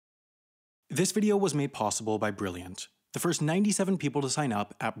This video was made possible by Brilliant. The first 97 people to sign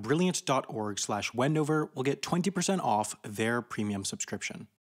up at brilliant.org/Wendover will get 20% off their premium subscription.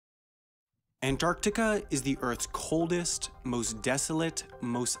 Antarctica is the Earth's coldest, most desolate,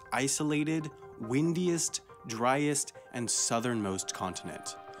 most isolated, windiest, driest, and southernmost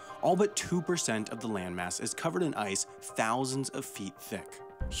continent. All but 2% of the landmass is covered in ice thousands of feet thick.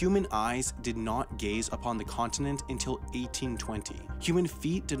 Human eyes did not gaze upon the continent until 1820. Human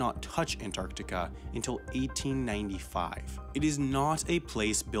feet did not touch Antarctica until 1895. It is not a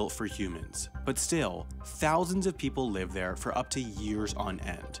place built for humans, but still, thousands of people live there for up to years on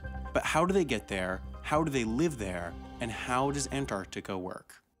end. But how do they get there, how do they live there, and how does Antarctica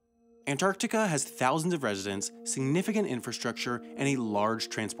work? Antarctica has thousands of residents, significant infrastructure, and a large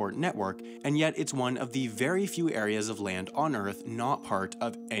transport network, and yet it's one of the very few areas of land on Earth not part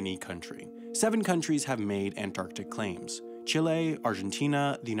of any country. 7 countries have made Antarctic claims: Chile,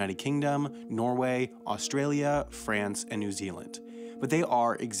 Argentina, the United Kingdom, Norway, Australia, France, and New Zealand. But they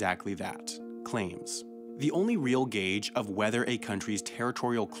are exactly that, claims. The only real gauge of whether a country's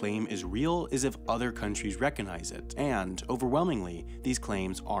territorial claim is real is if other countries recognize it, and, overwhelmingly, these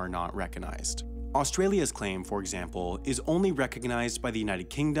claims are not recognized. Australia's claim, for example, is only recognized by the United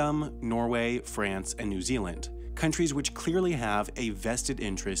Kingdom, Norway, France, and New Zealand, countries which clearly have a vested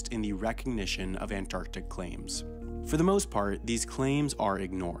interest in the recognition of Antarctic claims. For the most part, these claims are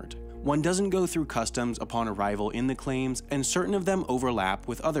ignored. One doesn't go through customs upon arrival in the claims, and certain of them overlap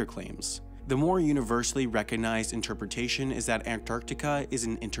with other claims. The more universally recognized interpretation is that Antarctica is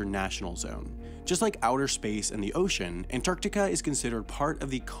an international zone. Just like outer space and the ocean, Antarctica is considered part of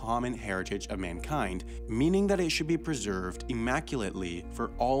the common heritage of mankind, meaning that it should be preserved immaculately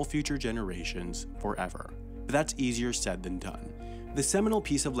for all future generations forever. But that's easier said than done. The seminal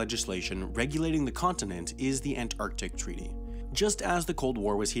piece of legislation regulating the continent is the Antarctic Treaty. Just as the Cold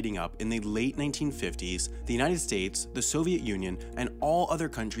War was heating up in the late 1950s, the United States, the Soviet Union, and all other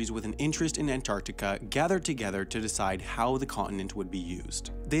countries with an interest in Antarctica gathered together to decide how the continent would be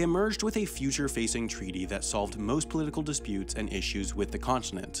used. They emerged with a future-facing treaty that solved most political disputes and issues with the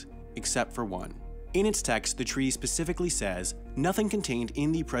continent, except for one. In its text, the treaty specifically says, "Nothing contained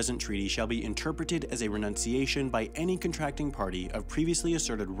in the present treaty shall be interpreted as a renunciation by any contracting party of previously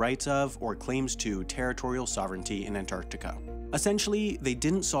asserted rights of or claims to territorial sovereignty in Antarctica." Essentially, they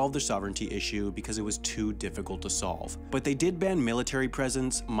didn't solve the sovereignty issue because it was too difficult to solve, but they did ban military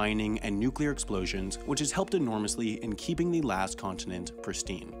presence, mining, and nuclear explosions, which has helped enormously in keeping the last continent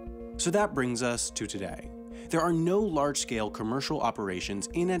pristine. So that brings us to today. There are no large-scale commercial operations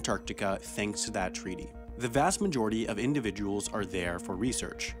in Antarctica thanks to that treaty. The vast majority of individuals are there for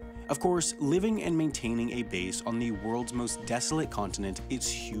research. Of course, living and maintaining a base on the world's most desolate continent is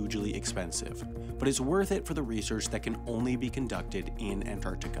hugely expensive, but it's worth it for the research that can only be conducted in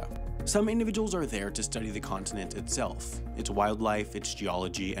Antarctica. Some individuals are there to study the continent itself, its wildlife, its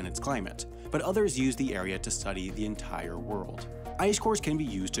geology, and its climate, but others use the area to study the entire world. Ice cores can be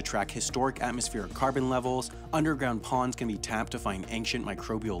used to track historic atmospheric carbon levels, underground ponds can be tapped to find ancient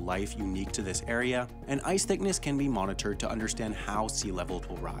microbial life unique to this area, and ice thickness can be monitored to understand how sea levels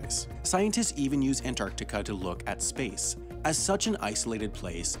will rise. Scientists even use Antarctica to look at space. As such an isolated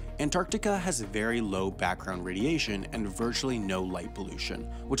place, Antarctica has very low background radiation and virtually no light pollution,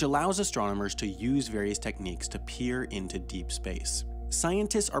 which allows astronomers to use various techniques to peer into deep space.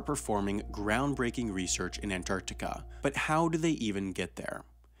 Scientists are performing groundbreaking research in Antarctica, but how do they even get there?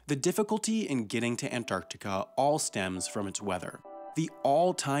 The difficulty in getting to Antarctica all stems from its weather. The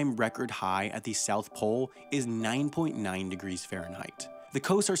all-time record high at the South Pole is 9.9 degrees Fahrenheit. The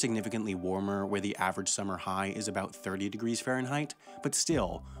coasts are significantly warmer, where the average summer high is about 30 degrees Fahrenheit, but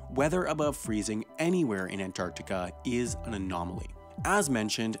still, weather above freezing anywhere in Antarctica is an anomaly. As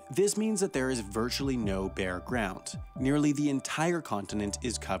mentioned, this means that there is virtually no bare ground. Nearly the entire continent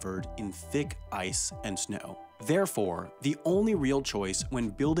is covered in thick ice and snow. Therefore, the only real choice when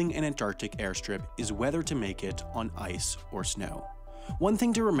building an Antarctic airstrip is whether to make it on ice or snow. One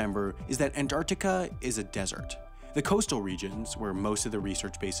thing to remember is that Antarctica is a desert. The coastal regions, where most of the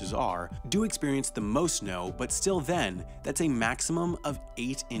research bases are, do experience the most snow, but still then, that's a maximum of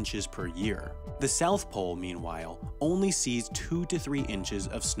 8 inches per year. The South Pole, meanwhile, only sees 2 to 3 inches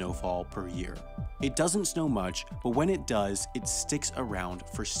of snowfall per year. It doesn't snow much, but when it does, it sticks around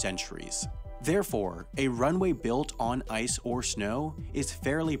for centuries. Therefore, a runway built on ice or snow is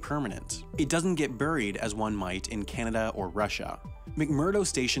fairly permanent. It doesn't get buried as one might in Canada or Russia. McMurdo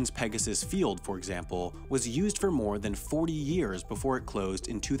Station's Pegasus Field, for example, was used for more than 40 years before it closed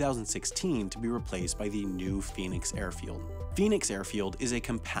in 2016 to be replaced by the new Phoenix Airfield. Phoenix Airfield is a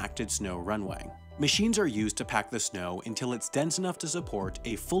compacted snow runway. Machines are used to pack the snow until it's dense enough to support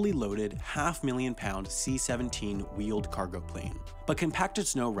a fully loaded half-million-pound C-17 wheeled cargo plane. But compacted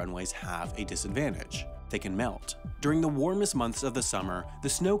snow runways have a disadvantage. They can melt. During the warmest months of the summer, the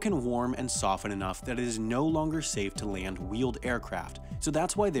snow can warm and soften enough that it is no longer safe to land wheeled aircraft, so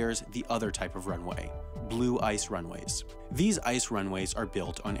that's why there's the other type of runway, blue ice runways. These ice runways are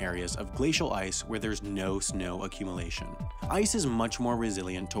built on areas of glacial ice where there's no snow accumulation. Ice is much more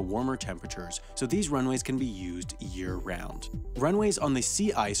resilient to warmer temperatures, so these runways can be used year-round. Runways on the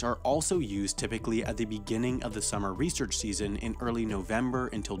sea ice are also used typically at the beginning of the summer research season in early November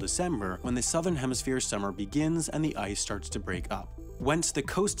until December, when the southern hemisphere's summer begins and the ice starts to break up. Once the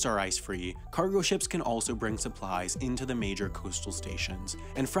coasts are ice-free, cargo ships can also bring supplies into the major coastal stations,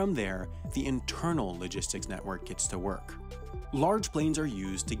 and from there, the internal logistics network gets to work. Large planes are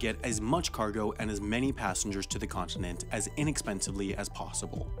used to get as much cargo and as many passengers to the continent as inexpensively as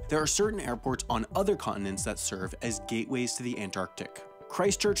possible. There are certain airports on other continents that serve as gateways to the Antarctic.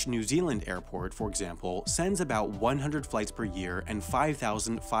 Christchurch, New Zealand Airport, for example, sends about 100 flights per year and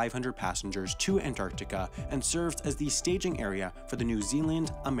 5,500 passengers to Antarctica and serves as the staging area for the New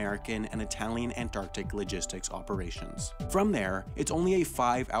Zealand, American, and Italian Antarctic logistics operations. From there, it's only a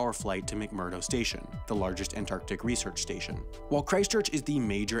 5-hour flight to McMurdo Station, the largest Antarctic research station. While Christchurch is the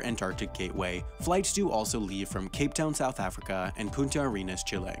major Antarctic gateway, flights do also leave from Cape Town, South Africa, and Punta Arenas,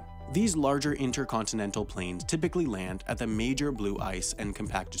 Chile. These larger intercontinental planes typically land at the major blue ice and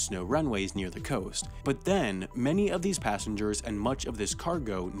compacted snow runways near the coast, but then many of these passengers and much of this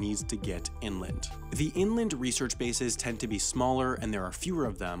cargo needs to get inland. The inland research bases tend to be smaller and there are fewer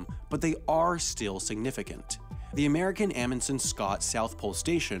of them, but they are still significant. The American Amundsen-Scott South Pole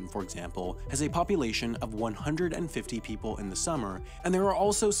Station, for example, has a population of 150 people in the summer, and there are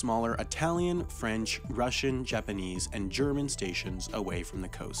also smaller Italian, French, Russian, Japanese, and German stations away from the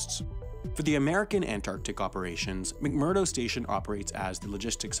coasts. For the American Antarctic operations, McMurdo Station operates as the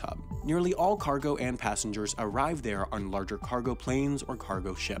logistics hub. Nearly all cargo and passengers arrive there on larger cargo planes or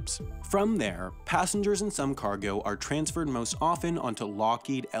cargo ships. From there, passengers and some cargo are transferred most often onto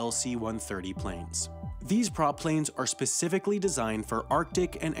Lockheed LC-130 planes. These prop planes are specifically designed for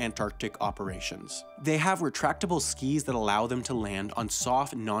Arctic and Antarctic operations. They have retractable skis that allow them to land on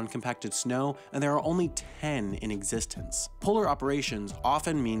soft, non-compacted snow, and there are only 10 in existence. Polar operations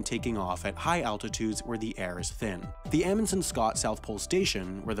often mean taking off at high altitudes where the air is thin. The Amundsen-Scott South Pole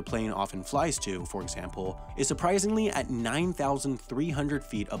Station, where the plane often flies to, for example, is surprisingly at 9,300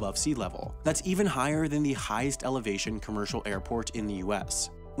 feet above sea level. That's even higher than the highest elevation commercial airport in the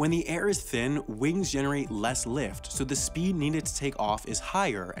US. When the air is thin, wings generate less lift, so the speed needed to take off is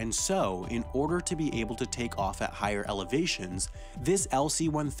higher, and so, in order to be able to take off at higher elevations, this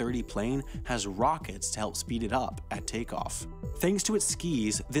LC-130 plane has rockets to help speed it up at takeoff. Thanks to its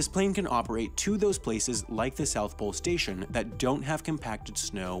skis, this plane can operate to those places like the South Pole Station that don't have compacted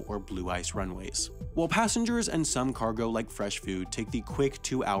snow or blue ice runways. While passengers and some cargo like fresh food take the quick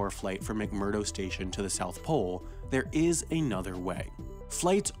 2-hour flight from McMurdo Station to the South Pole, there is another way.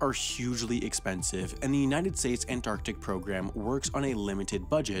 Flights are hugely expensive, and the United States Antarctic program works on a limited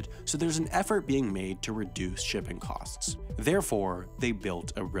budget, so there's an effort being made to reduce shipping costs. Therefore, they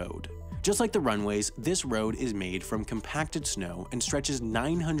built a road. Just like the runways, this road is made from compacted snow and stretches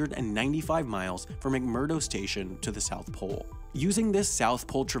 995 miles from McMurdo Station to the South Pole. Using this South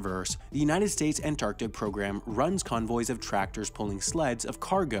Pole traverse, the United States Antarctic program runs convoys of tractors pulling sleds of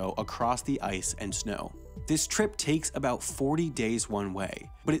cargo across the ice and snow. This trip takes about 40 days one way,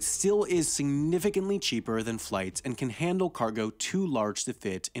 but it still is significantly cheaper than flights and can handle cargo too large to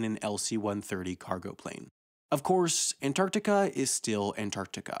fit in an LC-130 cargo plane. Of course, Antarctica is still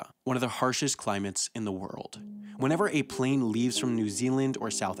Antarctica, one of the harshest climates in the world. Whenever a plane leaves from New Zealand or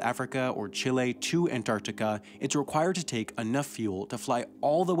South Africa or Chile to Antarctica, it's required to take enough fuel to fly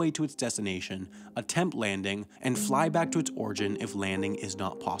all the way to its destination, attempt landing, and fly back to its origin if landing is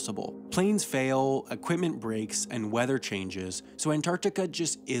not possible. Planes fail, equipment breaks, and weather changes, so Antarctica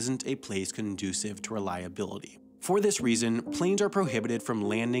just isn't a place conducive to reliability. For this reason, planes are prohibited from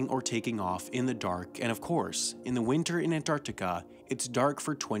landing or taking off in the dark, and of course, in the winter in Antarctica, it's dark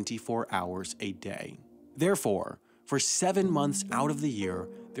for 24 hours a day. Therefore, for 7 months out of the year,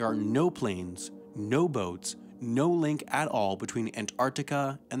 there are no planes, no boats, no link at all between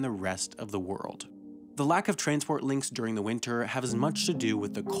Antarctica and the rest of the world. The lack of transport links during the winter have as much to do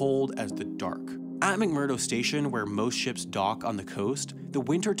with the cold as the dark. At McMurdo Station, where most ships dock on the coast, the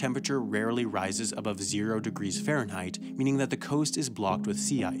winter temperature rarely rises above 0 degrees Fahrenheit, meaning that the coast is blocked with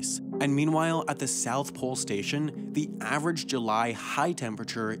sea ice. And meanwhile, at the South Pole Station, the average July high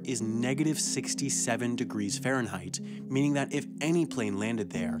temperature is negative 67 degrees Fahrenheit, meaning that if any plane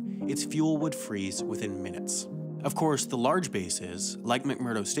landed there, its fuel would freeze within minutes. Of course, the large bases, like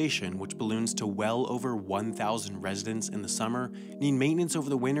McMurdo Station, which balloons to well over 1,000 residents in the summer, need maintenance over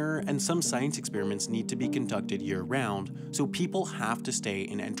the winter, and some science experiments need to be conducted year-round, so people have to stay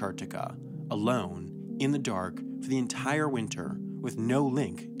in Antarctica, alone, in the dark, for the entire winter, with no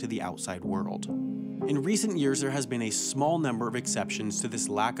link to the outside world. In recent years, there has been a small number of exceptions to this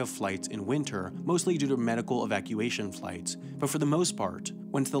lack of flights in winter, mostly due to medical evacuation flights, but for the most part,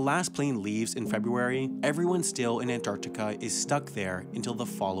 once the last plane leaves in February, everyone still in Antarctica is stuck there until the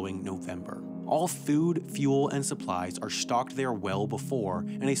following November. All food, fuel, and supplies are stocked there well before,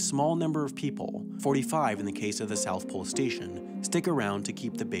 and a small number of people, 45 in the case of the South Pole Station, stick around to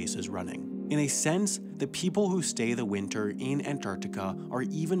keep the bases running. In a sense, the people who stay the winter in Antarctica are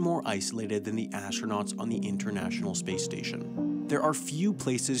even more isolated than the astronauts on the International Space Station. There are few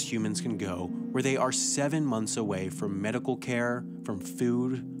places humans can go where they are 7 months away from medical care, from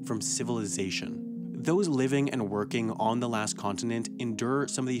food, from civilization. Those living and working on the last continent endure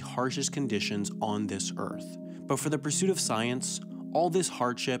some of the harshest conditions on this Earth. But for the pursuit of science, all this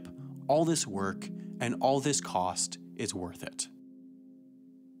hardship, all this work, and all this cost is worth it.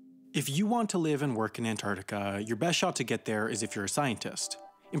 If you want to live and work in Antarctica, your best shot to get there is if you're a scientist.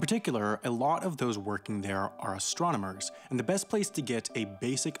 In particular, a lot of those working there are astronomers, and the best place to get a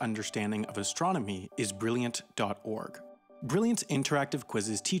basic understanding of astronomy is Brilliant.org. Brilliant's interactive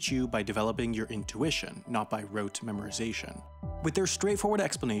quizzes teach you by developing your intuition, not by rote memorization. With their straightforward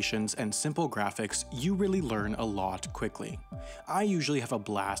explanations and simple graphics, you really learn a lot quickly. I usually have a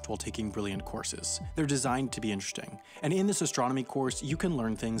blast while taking Brilliant courses. They're designed to be interesting, and in this astronomy course, you can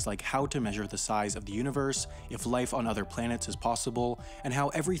learn things like how to measure the size of the universe, if life on other planets is possible, and how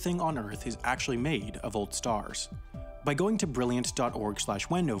everything on Earth is actually made of old stars. By going to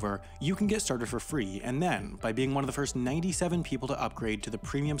brilliant.org/Wendover, you can get started for free, and then, by being one of the first 97 people to upgrade to the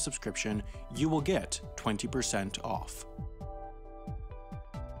premium subscription, you will get 20% off.